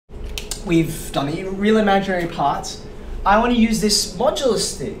we've done the real imaginary parts. I want to use this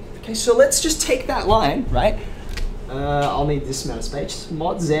modulus thing. Okay, so let's just take that line, right? I'll need this amount of space.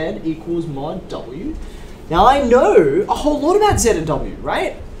 Mod z equals mod w. Now I know a whole lot about z and w,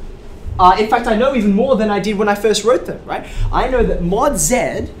 right? In fact, I know even more than I did when I first wrote them, right? I know that mod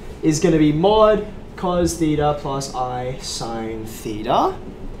z is going to be mod cos theta plus I sine theta.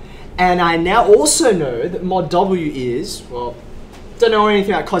 And I now also know that mod w is, well, don't know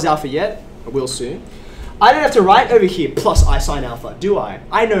anything about cos alpha yet. I will soon. I don't have to write over here plus I sine alpha, do I?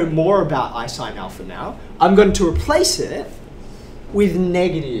 I know more about I sine alpha now. I'm going to replace it with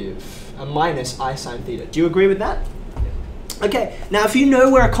negative, a minus I sine theta. Do you agree with that? Okay, now if you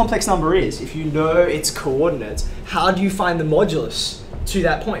know where a complex number is, if you know its coordinates, how do you find the modulus to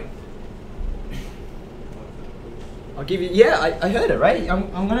that point? I'll give you, yeah, I heard it, right?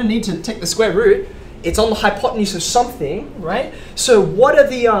 I'm going to need to take the square root. It's on the hypotenuse of something, right? So what are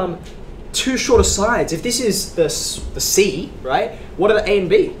the two shorter sides? If this is the C, right? What are the A and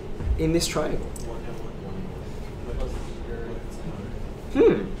B in this triangle?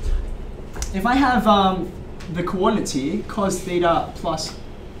 If I have the coordinates here, cos theta plus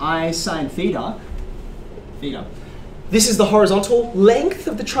I sine theta, this is the horizontal length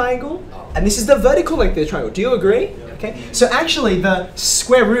of the triangle, and this is the vertical length of the triangle. Do you agree? Yeah. Okay. So actually, the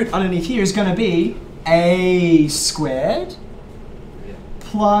square root underneath here is going to be a squared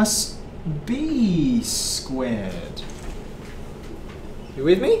plus b squared. You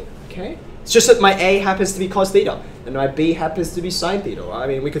with me? Okay. It's just that my a happens to be cos theta, and my b happens to be sine theta. I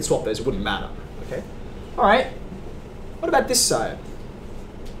mean, we could swap those; it wouldn't matter. Okay. All right. What about this side?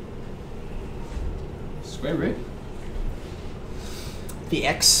 Square root. The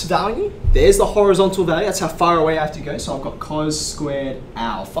x value, there's the horizontal value, that's how far away I have to go. So I've got cos squared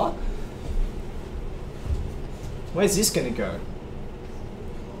alpha. Where's this going to go?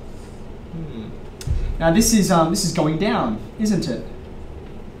 Now this is going down, isn't it?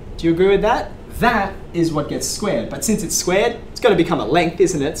 Do you agree with that? That is what gets squared. But since it's squared, it's going to become a length,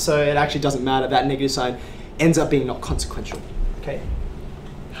 isn't it? So it actually doesn't matter. That negative sign ends up being not consequential. Okay.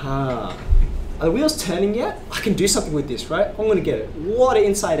 Are the wheels turning yet? I can do something with this, right? I'm going to get a lot of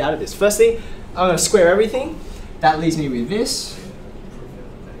insight out of this. First thing, I'm going to square everything. That leaves me with this.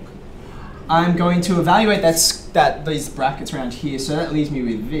 I'm going to evaluate these brackets around here, so that leaves me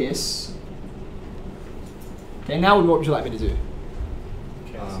with this. Okay, now what would you like me to do?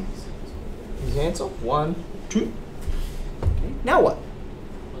 Cancel. 1, 2. Okay, now what?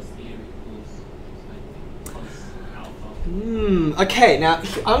 Okay, now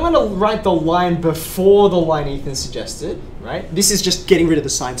I'm going to write the line before the line Ethan suggested, right? This is just getting rid of the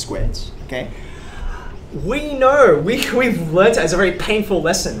sine squares, okay? We know, we've learned it as a very painful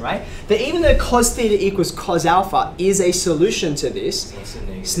lesson, right? That even though cos theta equals cos alpha is a solution to this,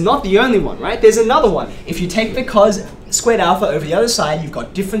 it's not the only one, right? There's another one. If you take the cos squared alpha over the other side, you've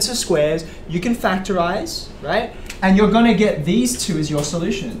got difference of squares, you can factorize, right? And you're going to get these two as your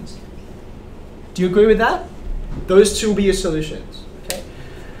solutions. Do you agree with that? Those two will be your solutions, okay?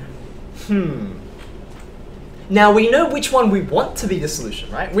 Now we know which one we want to be the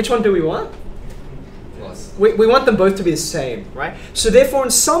solution, right? Which one do we want? Yes. We want them both to be the same, right? So therefore, in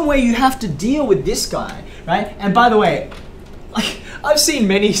some way, you have to deal with this guy, right? And by the way, like I've seen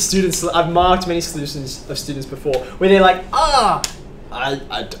many students, I've marked many solutions of students before, where they're like, I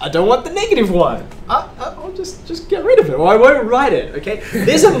don't want the negative one. I'll just get rid of it, or I won't write it, okay?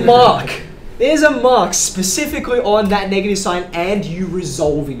 There's a mark. There's a mark specifically on that negative sign and you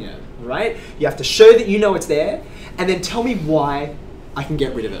resolving it, right? You have to show that you know it's there and then tell me why I can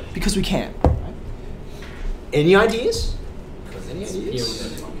get rid of it. Because we can, right? Any ideas? Any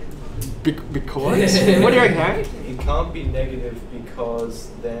ideas? Because? What do you reckon, Harry? It can't be negative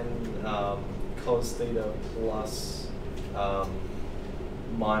because then cos theta plus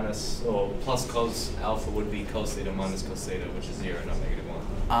minus or plus cos alpha would be cos theta minus cos theta, which is 0, not negative 1.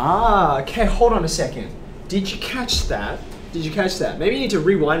 Ah, okay, hold on a second. Did you catch that? Did you catch that? Maybe you need to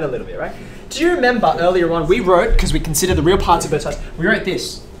rewind a little bit, right? Do you remember earlier on we wrote, because we consider the real parts of both sides, we wrote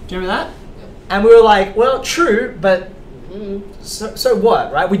this. Do you remember that? Yeah. And we were like, well, true, but so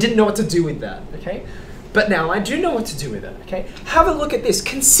what, right? We didn't know what to do with that, okay? But now I do know what to do with it, okay? Have a look at this.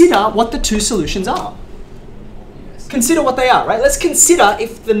 Consider what the two solutions are. Consider what they are, right? Let's consider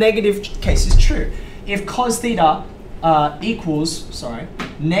if the negative case is true. If cos theta equals,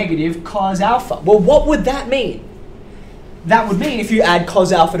 negative cos alpha. Well, what would that mean? That would mean if you add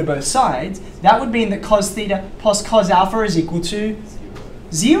cos alpha to both sides, that would mean that cos theta plus cos alpha is equal to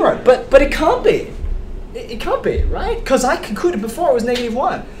 0. But it can't be. It can't be, right? Because I concluded before it was negative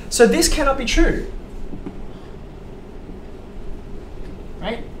 1. So this cannot be true.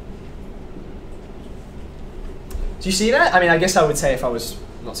 Right? Do you see that? I mean, I guess I would say if I was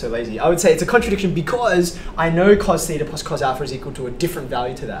not so lazy, I would say it's a contradiction because I know cos theta plus cos alpha is equal to a different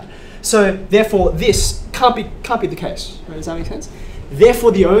value to that. So therefore, this can't be the case. Right? Does that make sense?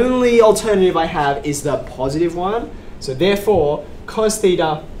 Therefore, the only alternative I have is the positive one. So therefore, cos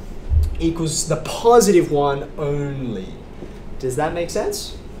theta equals the positive one only. Does that make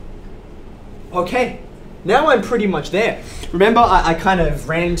sense? Okay. Now I'm pretty much there. Remember, I kind of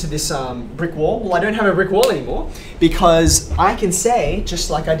ran into this brick wall. Well, I don't have a brick wall anymore because I can say, just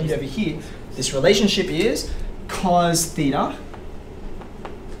like I did over here, this relationship is cos theta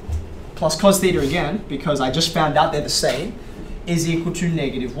plus cos theta again, because I just found out they're the same, is equal to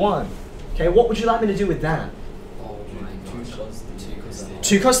 -1. Okay, what would you like me to do with that? Oh my gosh.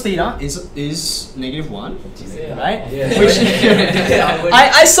 2 cos theta is -1, right? Yeah. Which,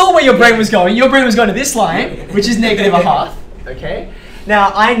 I saw where your brain was going. Your brain was going to this line, which is -1/2. Okay.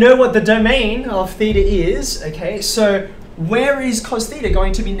 Now I know what the domain of theta is. Okay. So where is cos theta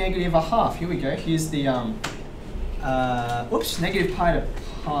going to be -1/2? Here we go. Here's the oops, negative pi to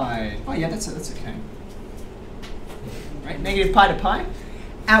pi. Oh yeah, that's okay. Right, negative pi to pi.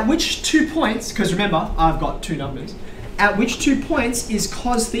 At which 2 points? Because remember, I've got 2 numbers. At which 2 points is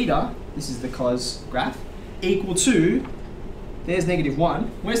cos theta, this is the cos graph, equal to, there's -1.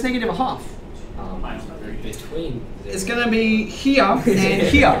 Where's -1/2? Between. It's going to be here and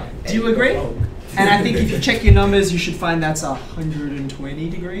here. Do you agree? And I think if you check your numbers, you should find that's 120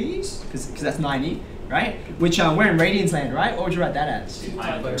 degrees, because that's 90, right? Which we're in radians land, right? What would you write that as?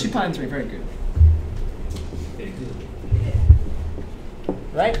 2 pi and 3, very good.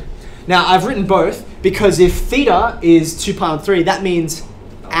 Right? Now I've written both because if theta is 2 pi and 3, that means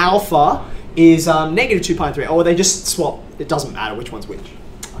alpha is -2 pi and 3. Or they just swap. It doesn't matter which one's which.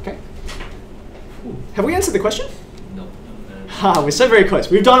 Okay. Have we answered the question? No. We're so very close.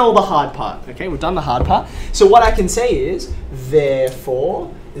 We've done all the hard part. Okay, we've done the hard part. So what I can say is, therefore,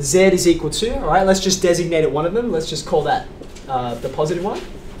 z is equal to. All right, let's just designate it one of them. Let's just call that the positive one.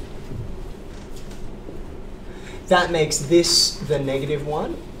 That makes this the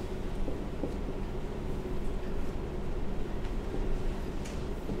 -1.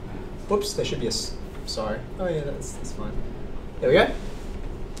 Whoops, there should be a, sorry. Oh yeah, that's fine. There we go.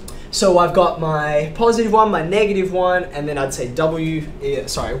 So I've got my positive one, my -1, and then I'd say W,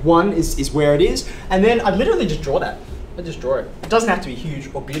 sorry, 1 is where it is. And then I'd literally just draw that. I'd just draw it. It doesn't have to be huge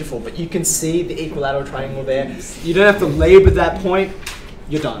or beautiful, but you can see the equilateral triangle there. You don't have to labor that point.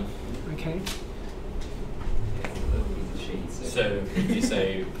 You're done, okay? So you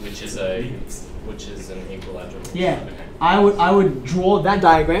say which is an equilateral? Yeah, Okay. I would draw that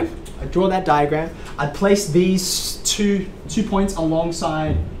diagram. I'd draw that diagram. I'd place these two points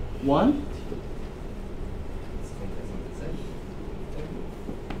alongside 1.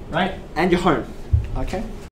 Right? And you're home. Okay?